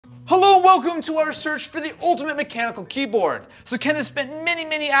Hello and welcome to our search for the ultimate mechanical keyboard. So Ken has spent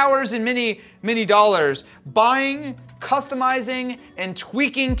many hours and many dollars buying, customizing, and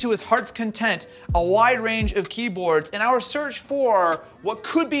tweaking to his heart's content a wide range of keyboards in our search for what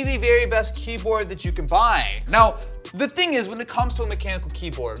could be the very best keyboard that you can buy. Now, the thing is, when it comes to a mechanical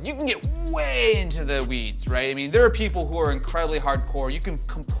keyboard, you can get way into the weeds, right? I mean, there are people who are incredibly hardcore. You can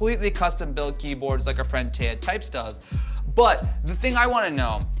completely custom build keyboards like our friend Ted Types does. But the thing I want to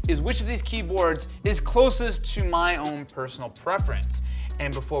know is which of these keyboards is closest to my own personal preference.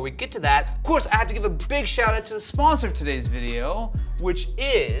 And before we get to that, of course, I have to give a big shout out to the sponsor of today's video, which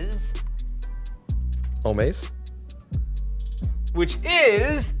is Omaze.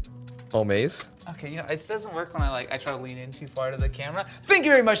 Omaze. Okay, you know, it doesn't work when I try to lean in too far to the camera. Thank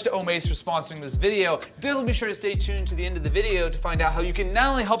you very much to Omaze for sponsoring this video. Do be sure to stay tuned to the end of the video to find out how you can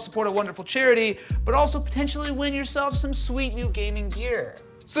not only help support a wonderful charity, but also potentially win yourself some sweet new gaming gear.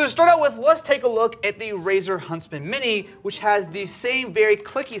 So to start out with, let's take a look at the Razer Huntsman Mini, which has the same very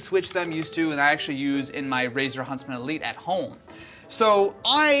clicky switch that I'm used to and I actually use in my Razer Huntsman Elite at home. So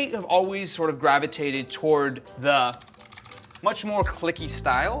I have always sort of gravitated toward the much more clicky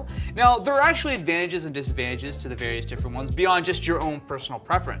style. Now, there are actually advantages and disadvantages to the various different ones beyond just your own personal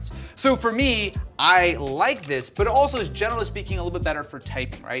preference. So for me, I like this, but it also is generally speaking a little bit better for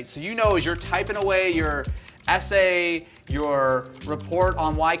typing, right? So you know, as you're typing away your essay, your report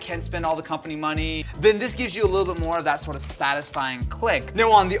on why Ken spent all the company money, then this gives you a little bit more of that sort of satisfying click.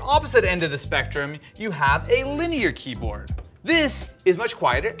 Now, on the opposite end of the spectrum, you have a linear keyboard. This is much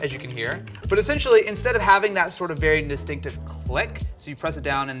quieter, as you can hear, but essentially instead of having that sort of very distinctive click, so you press it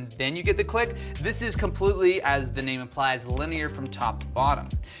down and then you get the click, this is completely, as the name implies, linear from top to bottom.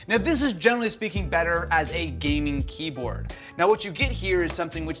 Now this is generally speaking better as a gaming keyboard. Now what you get here is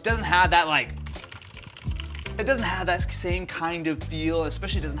something which doesn't have that it doesn't have that same kind of feel,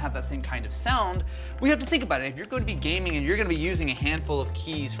 especially doesn't have that same kind of sound. We have to think about it. If you're going to be gaming and you're going to be using a handful of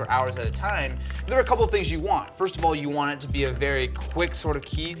keys for hours at a time, there are a couple of things you want. First of all, you want it to be a very quick sort of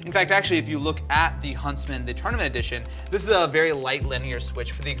key. In fact, actually, if you look at the Huntsman, the Tournament Edition, this is a very light linear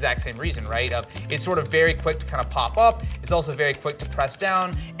switch for the exact same reason, right? It's sort of very quick to kind of pop up. It's also very quick to press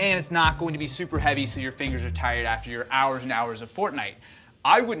down, and it's not going to be super heavy so your fingers are tired after your hours and hours of Fortnite.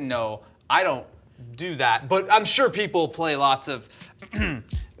 I wouldn't know. I don't do that, but I'm sure people play lots of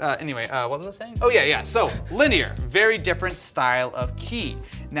anyway, what was I saying? Oh yeah, so linear, very different style of key.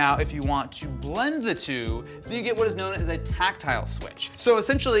 Now, if you want to blend the two, then you get what is known as a tactile switch. So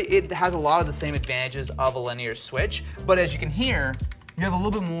essentially, it has a lot of the same advantages of a linear switch, but as you can hear, you have a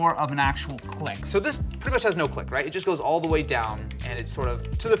little bit more of an actual click. So this pretty much has no click, right? It just goes all the way down, and it's sort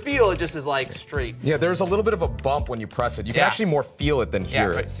of, to the feel, it just is like straight. Yeah, there's a little bit of a bump when you press it. You can actually more feel it than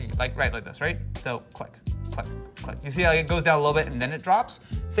hear it. Right, see, like this, right? So click, click, click. You see how it goes down a little bit and then it drops?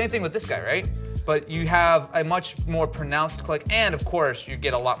 Same thing with this guy, right? But you have a much more pronounced click, and of course, you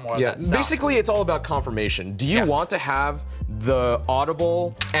get a lot more of that sound. Basically, it's all about confirmation. Do you want to have the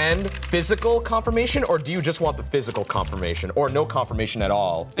audible and physical confirmation, or do you just want the physical confirmation, or no confirmation at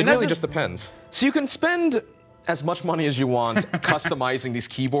all? It really just depends. So you can spend as much money as you want customizing these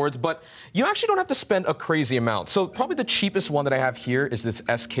keyboards, but you actually don't have to spend a crazy amount. So probably the cheapest one that I have here is this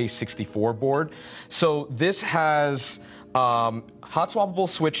SK64 board. So this has hot swappable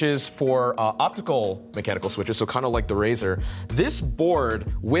switches for optical mechanical switches, so kind of like the Razer. This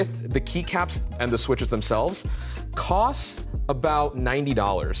board with the keycaps and the switches themselves costs about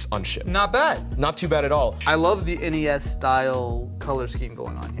 $90 on ship. Not bad. Not too bad at all. I love the NES style color scheme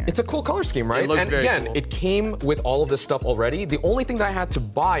going on here. It's a cool color scheme, right? It looks very cool. It came with all of this stuff already. The only thing that I had to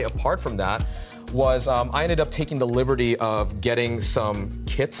buy apart from that was I ended up taking the liberty of getting some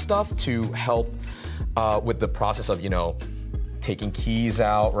kit stuff to help with the process of, you know, taking keys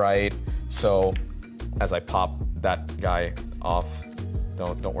out, right? So as I pop that guy off,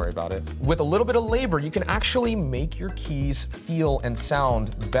 don't worry about it. With a little bit of labor, you can actually make your keys feel and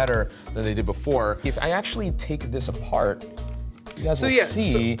sound better than they did before. If I actually take this apart, you guys will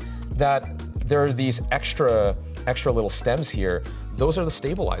see that there are these extra little stems here. Those are the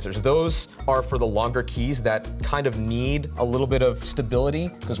stabilizers. Those are for the longer keys that kind of need a little bit of stability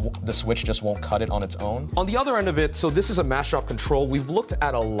because the switch just won't cut it on its own. On the other end of it, so this is a mass drop control. We've looked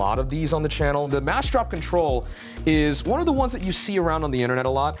at a lot of these on the channel. The mass drop control is one of the ones that you see around on the internet a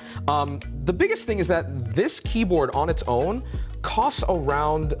lot. The biggest thing is that this keyboard on its own costs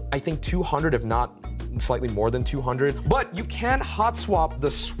around, I think, 200, if not slightly more than 200. But you can hot swap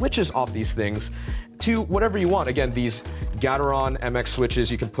the switches off these things to whatever you want. Again, these Gateron MX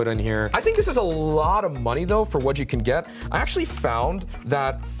switches you can put in here. I think this is a lot of money though for what you can get. I actually found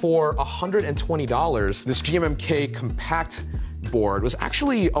that for $120, this GMMK compact board was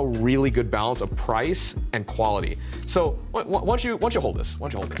actually a really good balance of price and quality. So why don't you hold this? Why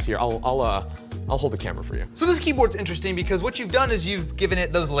don't you hold this? Here, I'll hold the camera for you. So this keyboard's interesting because what you've done is you've given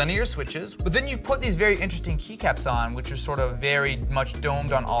it those linear switches, but then you've put these very interesting keycaps on, which are sort of very much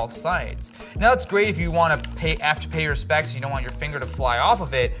domed on all sides. Now it's great if you want to have to pay respects, you don't want your finger to fly off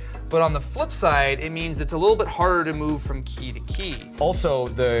of it, but on the flip side, it means it's a little bit harder to move from key to key. Also,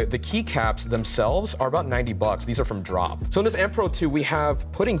 the keycaps themselves are about 90 bucks. These are from Drop. So in this Amp Pro 2, we have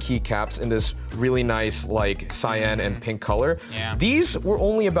pudding keycaps in this really nice like cyan and pink color. Yeah. These were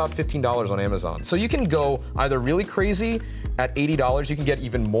only about $15 on Amazon. So you can go either really crazy at $80, you can get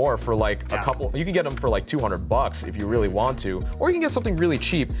even more for like a couple, you can get them for like 200 bucks if you really want to, or you can get something really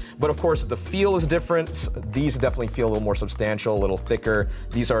cheap. But of course, the feel is different. These definitely feel a little more substantial, a little thicker.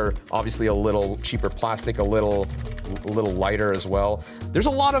 These are obviously a little cheaper plastic, a little lighter as well. There's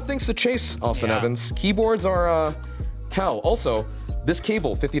a lot of things to chase, Austin Evans. Keyboards are hell. Also, this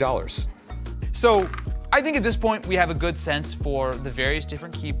cable, $50. So I think at this point we have a good sense for the various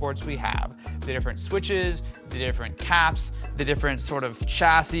different keyboards we have, the different switches, the different caps, the different sort of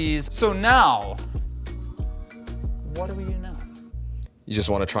chassis. So now, what do we do now? You just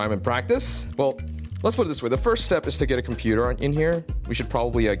want to try them in practice? Well, let's put it this way. The first step is to get a computer in here. We should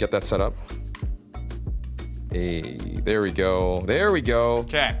probably get that set up. Hey, there we go. There we go.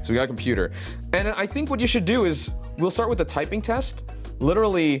 Okay. So we got a computer. And I think what you should do is, we'll start with the typing test.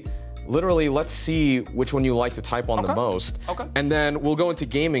 Literally, let's see which one you like to type on the most. Okay. And then we'll go into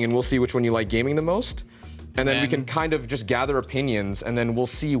gaming and we'll see which one you like gaming the most. And then we can kind of just gather opinions and then we'll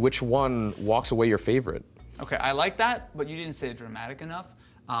see which one walks away your favorite. Okay, I like that, but you didn't say it dramatic enough.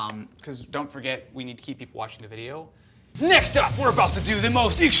 Because don't forget, we need to keep people watching the video. Next up, we're about to do the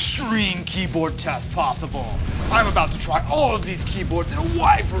most extreme keyboard test possible. I'm about to try all of these keyboards in a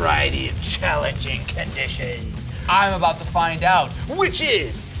wide variety of challenging conditions. I'm about to find out which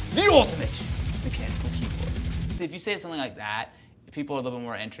is the ultimate mechanical keyboard. See, if you say something like that, people are a little bit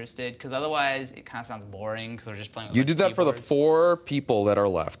more interested, because otherwise it kind of sounds boring because they're just playing with You did that for the 4 people that are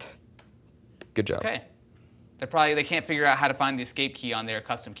left. Good job. Okay. They can't figure out how to find the escape key on their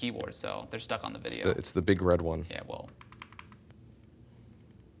custom keyboard, so they're stuck on the video. It's the big red one. Yeah, well.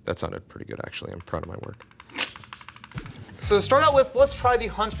 That sounded pretty good, actually. I'm proud of my work. So to start out with, let's try the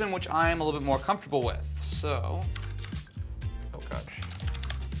Huntsman, which I'm a little bit more comfortable with. So, oh god.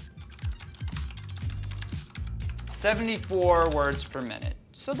 74 words per minute.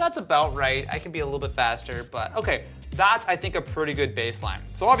 So that's about right. I can be a little bit faster, but okay. That's, I think, a pretty good baseline.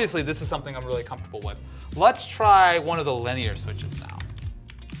 So obviously, this is something I'm really comfortable with. Let's try one of the linear switches now.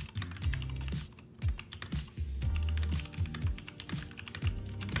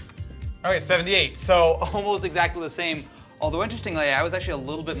 Okay, 78. So almost exactly the same. Although interestingly, I was actually a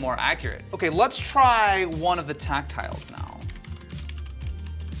little bit more accurate. Okay, let's try one of the tactiles now.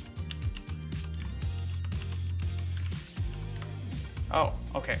 Oh,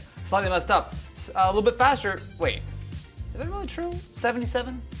 okay. Slightly messed up. A little bit faster. Wait, is that really true?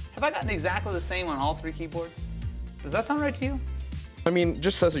 77? Have I gotten exactly the same on all 3 keyboards? Does that sound right to you? I mean,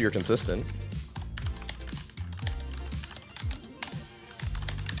 just says that you're consistent.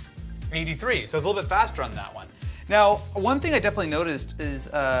 83, so it's a little bit faster on that one. Now, one thing I definitely noticed is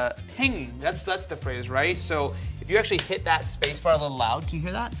pinging. That's the phrase, right? So if you actually hit that spacebar a little loud, can you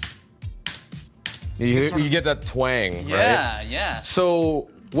hear that? You get that twang, right? Yeah, yeah. So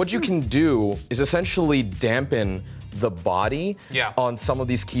what you can do is essentially dampen the body on some of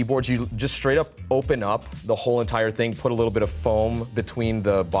these keyboards. You just straight up open up the whole entire thing, put a little bit of foam between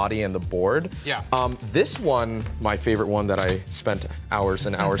the body and the board. Yeah. This one, my favorite one that I spent hours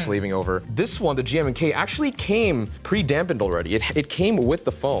and hours slaving over, this one, the GM&K, actually came pre-dampened already. It came with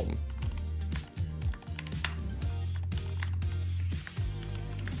the foam.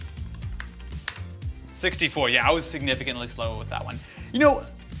 $64, yeah, I was significantly slower with that one. You know,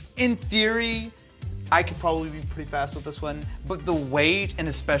 in theory, I could probably be pretty fast with this one, but the weight and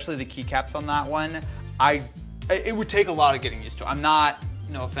especially the keycaps on that one, it would take a lot of getting used to. I'm not,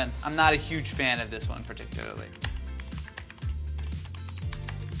 no offense, I'm not a huge fan of this one particularly.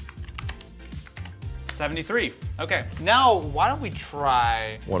 73, okay. Now, why don't we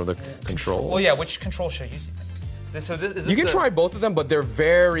try one of the controls? Well, yeah, which control should I use, you think? So this, is this you can try both of them, but they're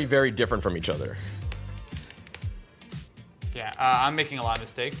very, very different from each other. Yeah, I'm making a lot of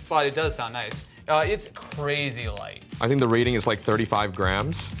mistakes, but it does sound nice. It's crazy light. I think the rating is like 35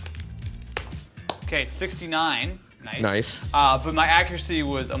 grams. Okay, 69. Nice. Nice. But my accuracy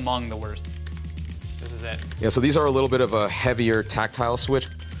was among the worst. This is it. Yeah, so these are a little bit of a heavier tactile switch.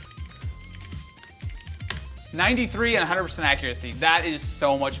 93 and 100% accuracy. That is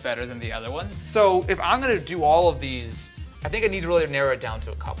so much better than the other ones. So if I'm gonna do all of these I think I need to really narrow it down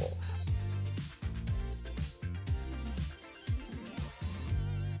to a couple.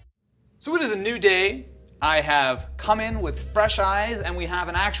 So it is a new day. I have come in with fresh eyes and we have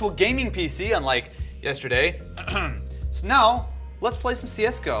an actual gaming PC, unlike yesterday. So now, let's play some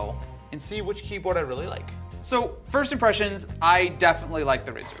CSGO and see which keyboard I really like. So first impressions, I definitely like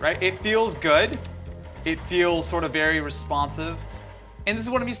the Razer, right? It feels good. It feels sort of very responsive. And this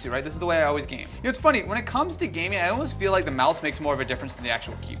is what I'm used to, right? This is the way I always game. You know, it's funny, when it comes to gaming, I almost feel like the mouse makes more of a difference than the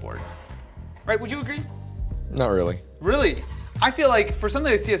actual keyboard. Right, would you agree? Not really. Really? I feel like for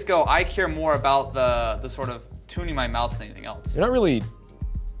something like CSGO, I care more about the sort of tuning my mouse than anything else. You're not really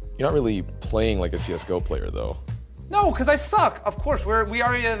playing like a CSGO player though. No, because I suck. Of course, we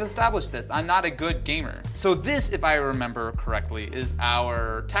already have established this. I'm not a good gamer. So this, if I remember correctly, is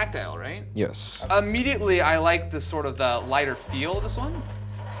our tactile, right? Yes. Immediately, I like the sort of the lighter feel of this one.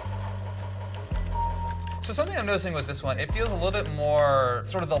 So something I'm noticing with this one, it feels a little bit more,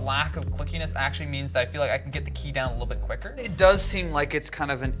 sort of the lack of clickiness actually means that I feel like I can get the key down a little bit quicker. It does seem like it's kind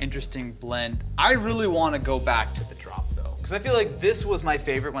of an interesting blend. I really want to go back to the drop though, because I feel like this was my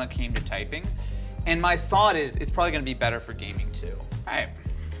favorite when it came to typing. And my thought is, it's probably gonna be better for gaming too. All right.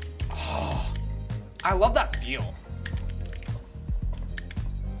 Oh, I love that feel.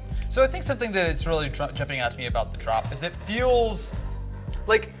 So I think something that is really jumping out to me about the drop is it feels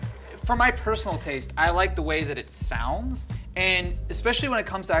like, for my personal taste, I like the way that it sounds, and especially when it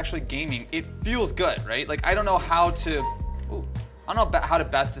comes to actually gaming, it feels good, right? Like I don't know how to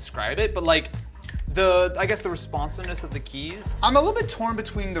best describe it, but like I guess the responsiveness of the keys. I'm a little bit torn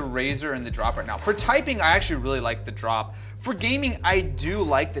between the Razer and the drop right now. For typing, I actually really like the drop. For gaming, I do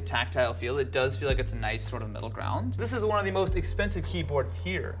like the tactile feel. It does feel like it's a nice sort of middle ground. This is one of the most expensive keyboards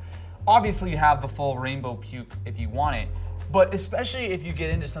here. Obviously, you have the full Rainbow Puke if you want it. But especially if you get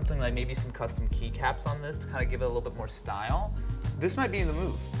into something like maybe some custom keycaps on this to kind of give it a little bit more style, this might be in the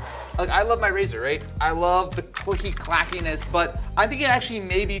move. Like, I love my Razer, right? I love the clicky clackiness, but I think it actually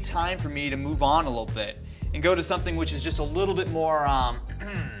may be time for me to move on a little bit and go to something which is just a little bit more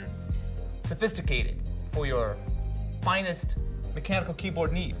sophisticated for your finest mechanical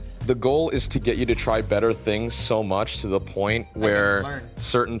keyboard needs. The goal is to get you to try better things so much to the point where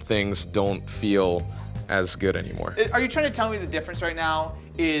certain things don't feel as good anymore. Are you trying to tell me the difference right now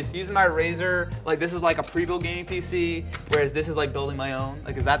is using my Razer, like this is like a pre-built gaming PC, whereas this is like building my own?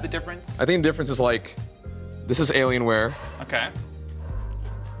 Like, is that the difference? I think the difference is like, this is Alienware. Okay.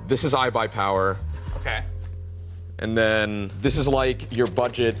 This is iBuyPower. Okay. And then this is like your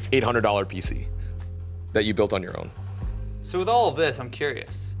budget $800 PC that you built on your own. So with all of this, I'm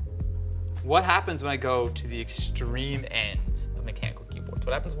curious, what happens when I go to the extreme end of mechanical keyboards?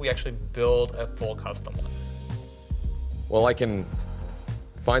 What happens when we actually build a full custom one? Well, I can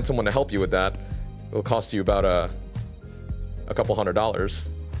find someone to help you with that. It'll cost you about a couple $100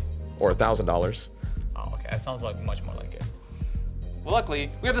 or $1,000. Oh, okay, that sounds like much more like it. Well, luckily,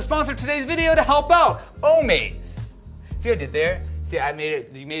 we have the sponsor of today's video to help out, Omaze. See what I did there? See,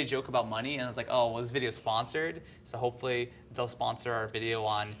 you made a joke about money, and I was like, oh, well, this video is sponsored, so hopefully they'll sponsor our video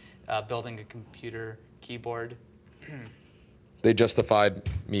on building a computer keyboard. They justified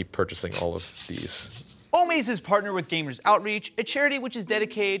me purchasing all of these. Omaze is partnered with Gamers Outreach, a charity which is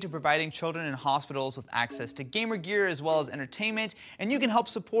dedicated to providing children in hospitals with access to gamer gear as well as entertainment, and you can help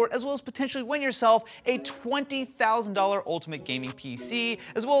support as well as potentially win yourself a $20,000 Ultimate Gaming PC,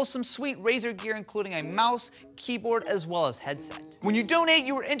 as well as some sweet Razer gear including a mouse, keyboard, as well as headset. When you donate,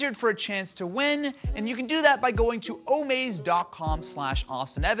 you are entered for a chance to win, and you can do that by going to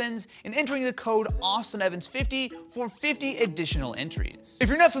omaze.com/AustinEvans and entering the code AustinEvans50 for 50 additional entries. If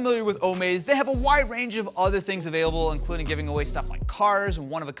you're not familiar with Omaze, they have a wide range of other things available, including giving away stuff like cars and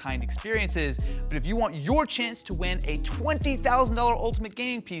one-of-a-kind experiences. But if you want your chance to win a $20,000 Ultimate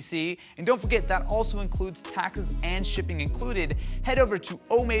Gaming PC, and don't forget that also includes taxes and shipping included, head over to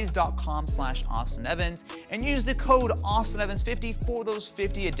omaze.com/AustinEvans and use the code AustinEvans50 for those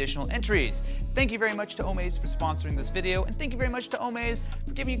 50 additional entries. Thank you very much to Omaze for sponsoring this video, and thank you very much to Omaze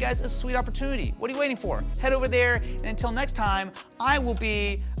for giving you guys a sweet opportunity. What are you waiting for? Head over there, and until next time, I will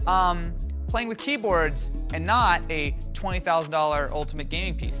be playing with keyboards and not a $20,000 Ultimate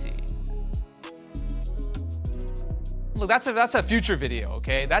Gaming PC. Look, that's a future video,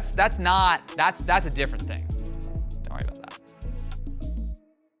 okay? That's a different thing.